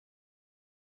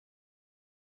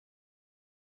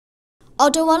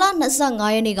အော်တိုဝါလာ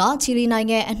25ရက်နေ့ကချီလီနိုင်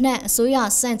ငံအနှံ့အစိုးရ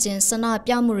စန့်ကျင်ဆန္ဒ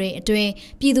ပြမှုတွေအတွင်း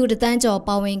ပြည်သူတသန်းကျော်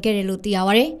ပါဝင်ခဲ့တယ်လို့သိရ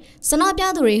ပါတယ်။ဆန္ဒပြ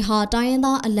သူတွေဟာတိုင်းရင်း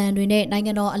သားအလံတွေနဲ့နိုင်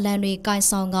ငံတော်အလံတွေကင်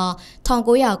ဆောင်က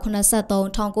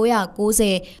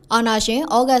1983-1990အာနာရှင်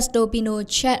ဩဂတ်စတိုပီနို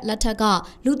ချက်လက်ထက်က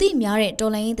လူသိများတဲ့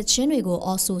တော်လှန်ရေးသချင်းတွေကို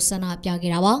အော်ဆိုဆန္ဒပြ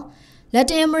ခဲ့တာပါ။လက်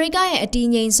တင်အမေရိကရဲ့အတည်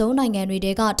ငြိမ်ဆုံးနိုင်ငံတွေ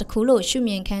ကတခုလို့ရှု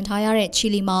မြင်ခံထားရတဲ့ချီ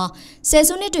လီမှာဆယ်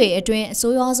စုနှစ်တွေအတွင်းအ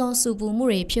ဆိုးရွားဆုံးစုပူမှု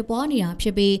တွေဖြစ်ပွားနေတာဖြ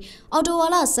စ်ပြီးအော်တိုဝါ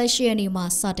လာ18ရက်နေ့မှာ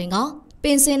စတင်ကပ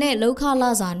င်စင်နဲ့လောက်ခ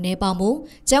လာစာနေပါမှု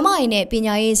ကျမအိမ်နဲ့ပ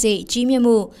ညာရေးစိတ်ကြီးမြင့်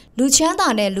မှုလူချမ်းသာ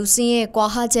နဲ့လူစင်းရဲ့ကွာ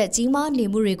ဟချက်ကြီးမားနေ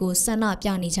မှုတွေကိုဆန္ဒပြ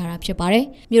နေကြတာဖြစ်ပါတယ်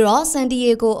။မြို့တော်ဆန်တီ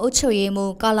ယေဂိုအုပ်ချုပ်ရေး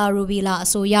မှူးကာလာရူဘီလာအ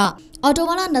ဆိုအရအော်တို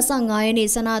ဝါလာ25ရက်နေ့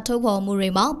ဆန္ဒထုတ်ဖော်မှုတွေ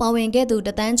မှာပါဝင်ခဲ့သူတ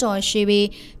သန်းကျော်ရှိပြီး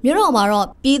မြို့တော်မှာတော့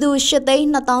ပြည်သူ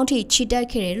8,200,000ထိချီတက်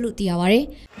ခဲ့တယ်လို့သိရပါတယ်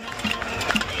။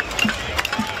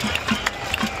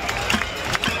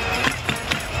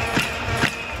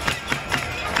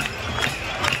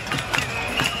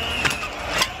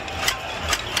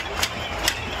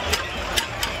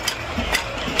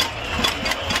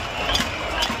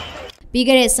ပြီး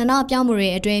ခဲ့တဲ့ဆန္ဒပြမှုတွေ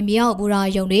အတွင်းမြောက်ဘူရာ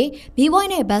ယုံတွေမီးပွို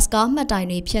င်းနဲ့ဘတ်စကားမှတ်တိုင်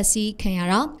တွေဖျက်ဆီးခံရ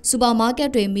တာစူပါမားက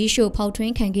တ်တွေမီးရှို့ဖောက်ထွ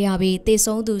င်းခံခဲ့ရပြီးတေ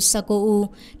ဆုံးသူ19ဦး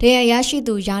ဒဏ်ရာရရှိ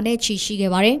သူရာနဲ့ချီရှိ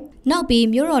ခဲ့ပါတယ်။နောက်ပြီး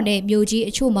မြို့တော်နဲ့မြို့ကြီး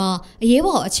အချို့မှာအရေး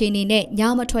ပေါ်အခြေအနေနဲ့ည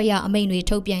မထွက်ရအမိန့်တွေ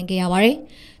ထုတ်ပြန်ခဲ့ရပါတယ်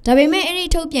။ဒါပေမဲ့အဲ့ဒီ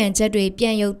ထုတ်ပြန်ချက်တွေပြ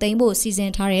န်ရုပ်သိမ်းဖို့စီစ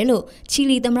ဉ်ထားတယ်လို့ချီ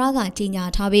လီသမ္မတကကြေညာ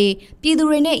ထားပြီးပြည်သူ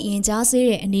တွေနဲ့ရင်ကြားစေး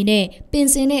တဲ့အနေနဲ့ပင်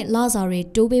စင်နဲ့လစာတွေ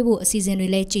တိုးပေးဖို့အစီအစဉ်တွေ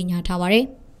လည်းကြေညာထားပါတယ်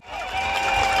။